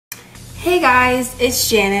Hey guys,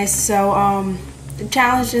 it's Janice. So the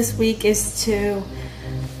challenge this week is to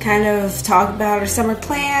kind of talk about our summer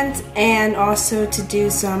plans and also to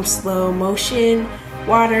do some slow motion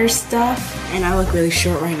water stuff. And I look really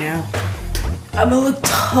short right now. I'm gonna look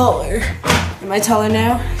taller. Am I taller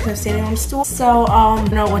now? Because I'm standing on a stool. So I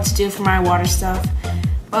don't know what to do for my water stuff,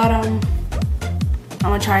 but I'm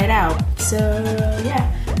gonna try it out. So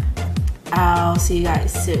yeah, I'll see you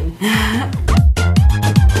guys soon.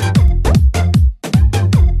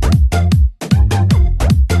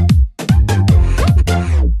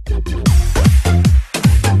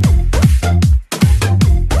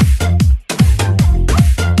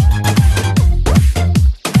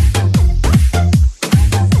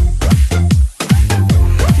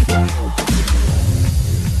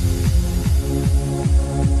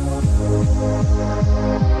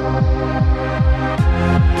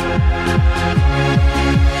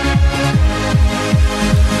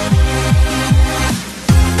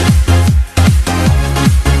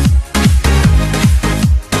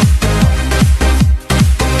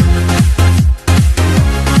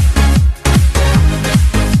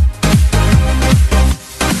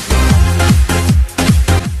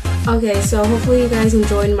 Okay, so hopefully you guys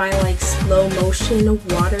enjoyed my slow motion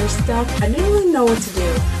water stuff. I didn't really know what to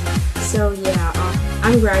do. So yeah,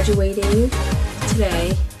 I'm graduating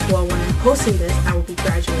today. Well, when I'm posting this, I will be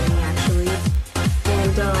graduating actually.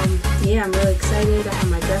 And yeah, I'm really excited. I have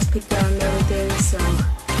my dress picked out and everything, so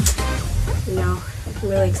I'm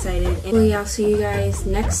really excited. And hopefully I'll see you guys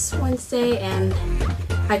next Wednesday. And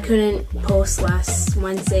I couldn't post last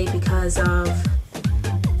Wednesday because of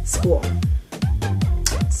school.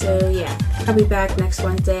 So yeah, I'll be back next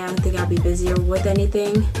Wednesday. I don't think I'll be busy or with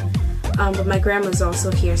anything. But my grandma's also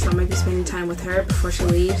here, so I might be spending time with her before she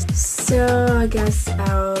leaves. So I guess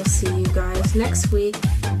I'll see you guys next week.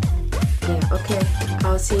 Yeah, okay.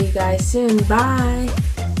 I'll see you guys soon. Bye!